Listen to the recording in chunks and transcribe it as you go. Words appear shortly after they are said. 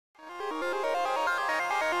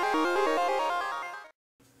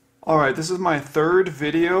Alright, this is my third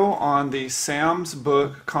video on the Sam's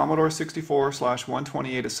book, Commodore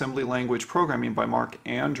 64/128 Assembly Language Programming by Mark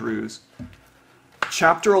Andrews.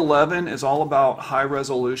 Chapter 11 is all about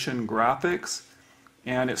high-resolution graphics,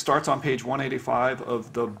 and it starts on page 185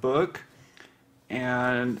 of the book.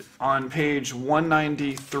 And on page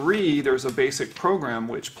 193, there's a basic program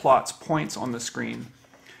which plots points on the screen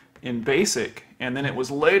in BASIC, and then it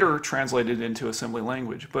was later translated into assembly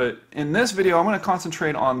language. But in this video, I'm going to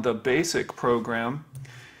concentrate on the BASIC program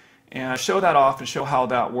and show that off and show how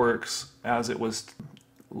that works as it was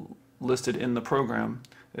listed in the program,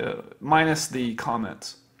 minus the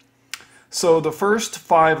comments. So the first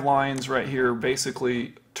 5 lines right here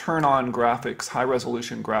basically turn on graphics,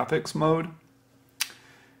 high-resolution graphics mode.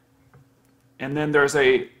 And then there's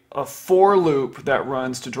a for loop that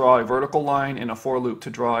runs to draw a vertical line and a for loop to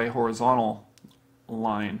draw a horizontal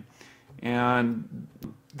line. And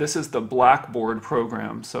this is the Blackboard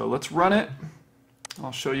program. So let's run it.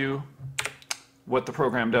 I'll show you what the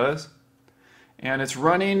program does. And it's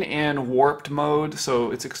running in warped mode,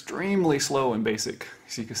 so it's extremely slow in BASIC.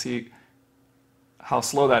 So you can see how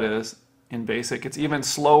slow that is in BASIC. It's even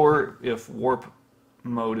slower if warp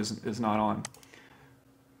mode is not on.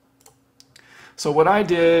 So what I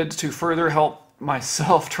did to further help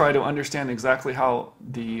myself try to understand exactly how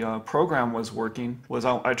the program was working was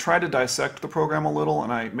I tried to dissect the program a little,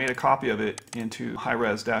 and I made a copy of it into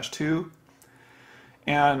high-res-2.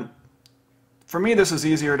 And for me, this is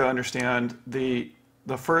easier to understand. The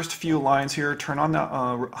first few lines here: turn on the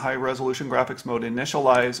high-resolution graphics mode,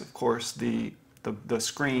 initialize, of course, the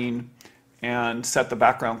screen, and set the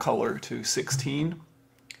background color to 16.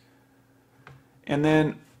 And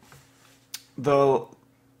then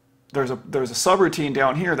there's a subroutine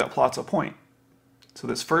down here that plots a point. So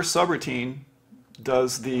this first subroutine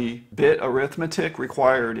does the bit arithmetic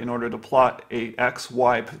required in order to plot a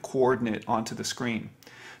XY coordinate onto the screen.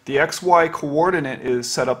 The XY coordinate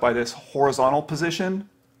is set up by this horizontal position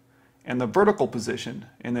and the vertical position,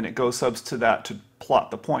 and then it goes subs to that to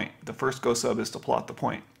plot the point. The first go sub is to plot the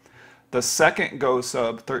point. The second go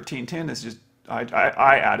sub, 1310, is just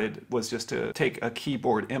I added was just to take a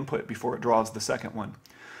keyboard input before it draws the second one.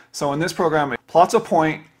 So in this program, it plots a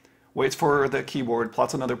point, waits for the keyboard,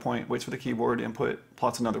 plots another point, waits for the keyboard input,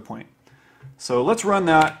 plots another point. So let's run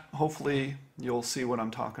that. Hopefully you'll see what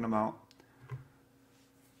I'm talking about.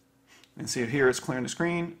 And see here it's clearing the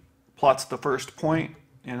screen, plots the first point,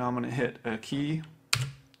 and I'm going to hit a key,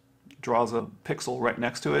 draws a pixel right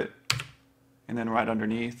next to it, and then right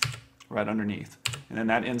underneath, and then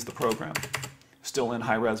that ends the program. Still in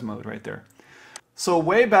high-res mode right there. So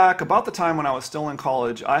way back, about the time when I was still in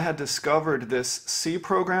college, I had discovered this C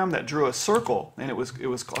program that drew a circle, and it was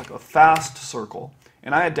like a fast circle.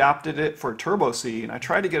 And I adapted it for Turbo C, and I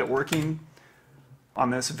tried to get it working on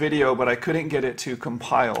this video, but I couldn't get it to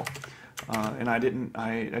compile, and I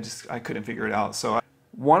couldn't figure it out. So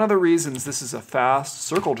one of the reasons this is a fast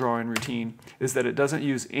circle drawing routine is that it doesn't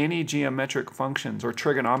use any geometric functions or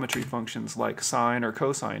trigonometry functions like sine or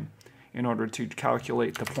cosine in order to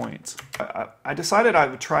calculate the points. I decided I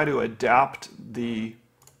would try to adapt the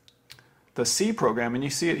C program, and you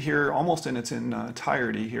see it here almost in its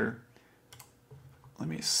entirety here. Let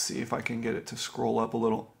me see if I can get it to scroll up a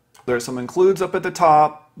little. There's some includes up at the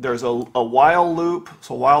top. There's a while loop,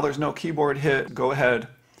 so while there's no keyboard hit, go ahead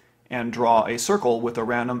and draw a circle with a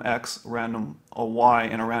random X, a Y,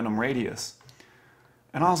 and a random radius.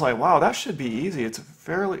 And I was like, wow, that should be easy. It's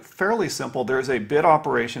fairly simple. There's a bit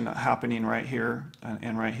operation happening right here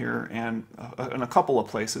and right here, and in a couple of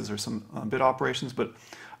places there's some bit operations, but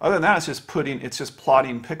other than that, it's just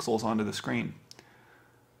plotting pixels onto the screen.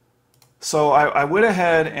 So I went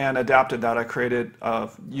ahead and adapted that. I created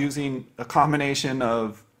using a combination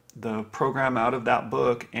of the program out of that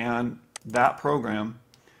book and that program.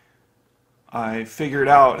 I figured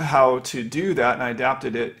out how to do that, and I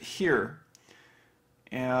adapted it here.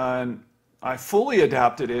 And I fully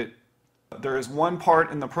adapted it. There is one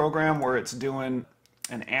part in the program where it's doing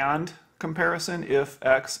an AND comparison, if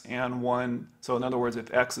X and 1. So in other words,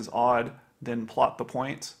 if X is odd, then plot the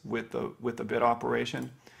points with the bit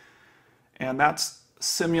operation. And that's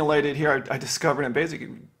simulated here. I discovered in BASIC you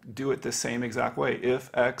can do it the same exact way. If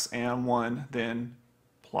X and 1, then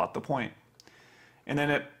plot the point. And then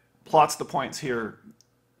it plots the points here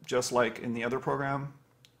just like in the other program.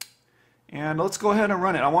 And let's go ahead and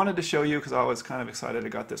run it. I wanted to show you because I was kind of excited I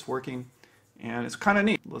got this working, and it's kind of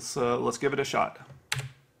neat. Let's give it a shot.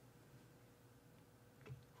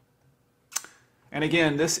 And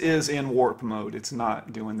again, this is in warp mode. It's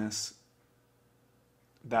not doing this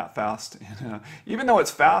that fast. Even though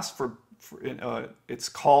it's fast it's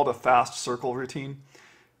called a fast circle routine.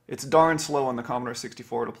 It's darn slow on the Commodore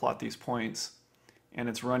 64 to plot these points, and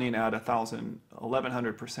it's running at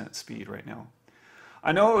 1100% speed right now.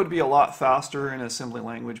 I know it would be a lot faster in assembly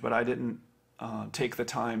language, but I didn't take the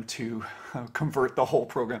time to convert the whole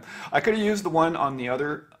program. I could have used the one on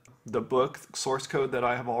the book source code that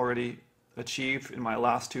I have already achieved in my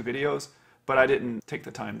last 2 videos, but I didn't take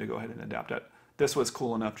the time to go ahead and adapt it. This was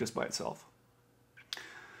cool enough just by itself.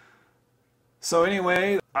 So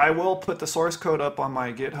anyway, I will put the source code up on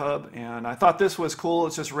my GitHub, and I thought this was cool.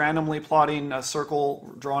 It's just randomly plotting a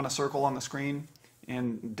circle, drawing a circle on the screen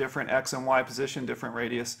in different X and Y position, different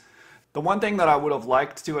radius. The one thing that I would have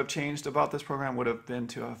liked to have changed about this program would have been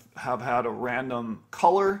to have had a random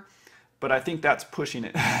color, but I think that's pushing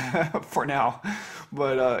it for now.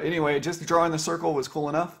 But anyway, just drawing the circle was cool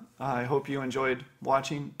enough. I hope you enjoyed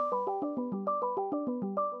watching.